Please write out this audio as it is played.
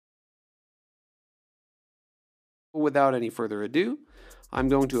Without any further ado, I'm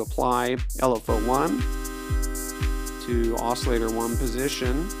going to apply LFO1 to oscillator 1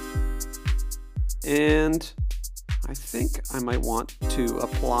 position, and I think I might want to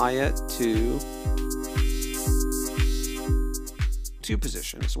apply it to 2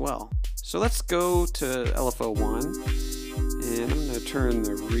 position as well. So let's go to LFO1, and I'm going to turn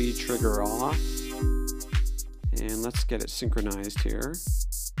the re-trigger off, and let's get it synchronized here.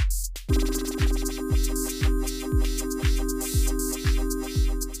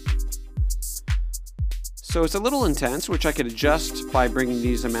 So it's a little intense, which I could adjust by bringing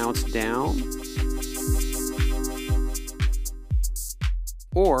these amounts down.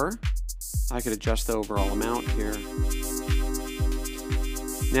 Or I could adjust the overall amount here.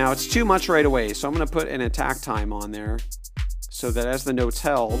 Now it's too much right away, so I'm going to put an attack time on there so that as the note's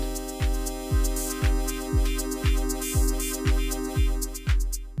held,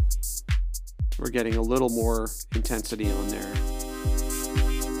 we're getting a little more intensity on there.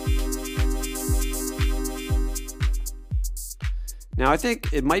 Now I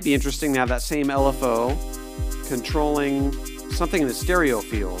think it might be interesting to have that same LFO controlling something in the stereo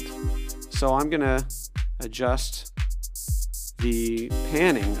field. So I'm going to adjust the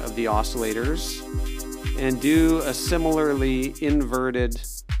panning of the oscillators and do a similarly inverted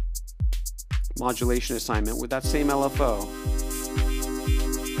modulation assignment with that same LFO.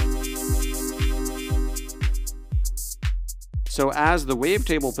 So as the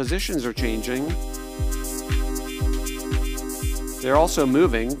wavetable positions are changing, they're also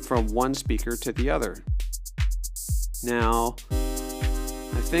moving from one speaker to the other. Now,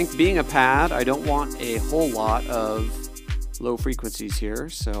 I think being a pad, I don't want a whole lot of low frequencies here,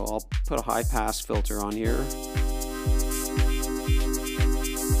 so I'll put a high pass filter on here.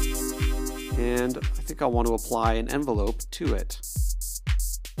 And I think I want to apply an envelope to it.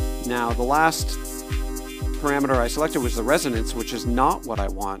 Now, the last parameter I selected was the resonance, which is not what I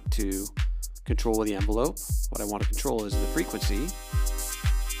want to control with the envelope. What I want to control is the frequency.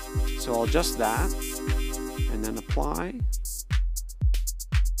 So I'll adjust that and then apply.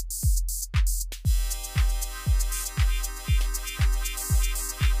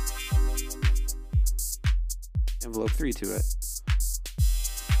 Envelope 3 to it.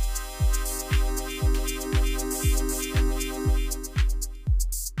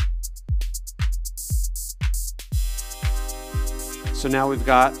 So now we've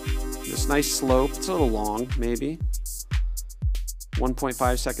got this nice slope. It's a little long, maybe.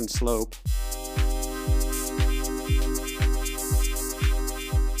 1.5 second slope.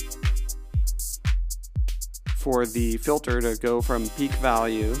 For the filter to go from peak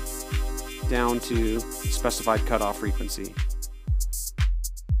value down to specified cutoff frequency.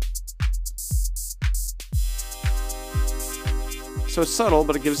 So it's subtle,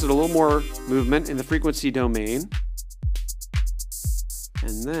 but it gives it a little more movement in the frequency domain.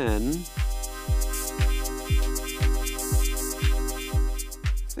 And then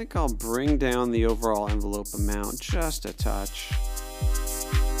I think I'll bring down the overall envelope amount just a touch.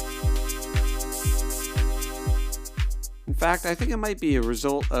 In fact, I think it might be a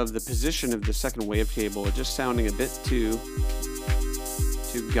result of the position of the second wavetable, just sounding a bit too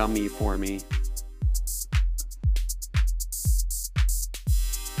gummy for me.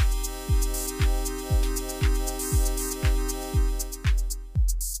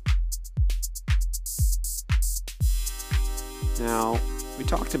 Now, we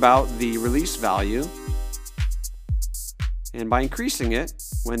talked about the release value, and by increasing it,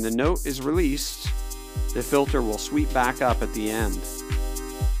 when the note is released, the filter will sweep back up at the end.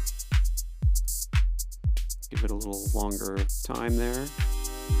 Give it a little longer time there.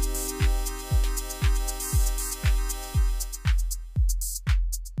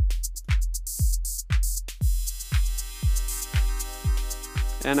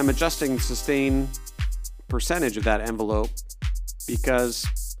 And I'm adjusting the sustain percentage of that envelope because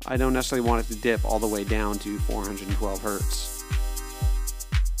I don't necessarily want it to dip all the way down to 412 Hertz.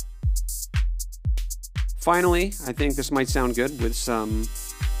 Finally, I think this might sound good with some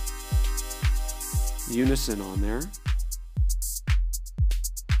unison on there.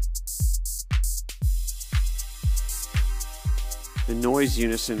 The noise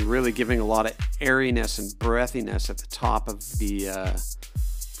unison really giving a lot of airiness and breathiness at the top of the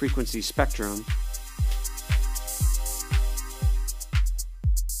frequency spectrum.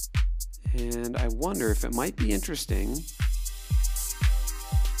 And I wonder if it might be interesting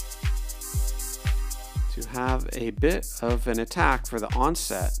to have a bit of an attack for the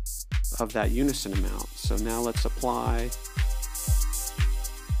onset of that unison amount. So now let's apply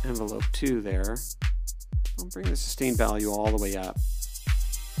envelope 2 there. I'll bring the sustain value all the way up.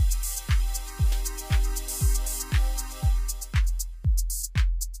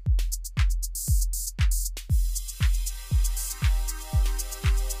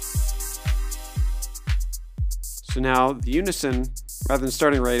 So now the unison, rather than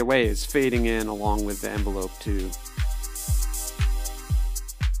starting right away, is fading in along with the envelope too.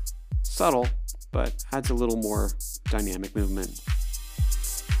 Subtle, but adds a little more dynamic movement.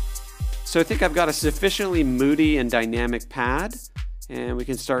 So I think I've got a sufficiently moody and dynamic pad, and we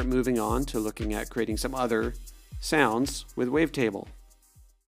can start moving on to looking at creating some other sounds with Wavetable.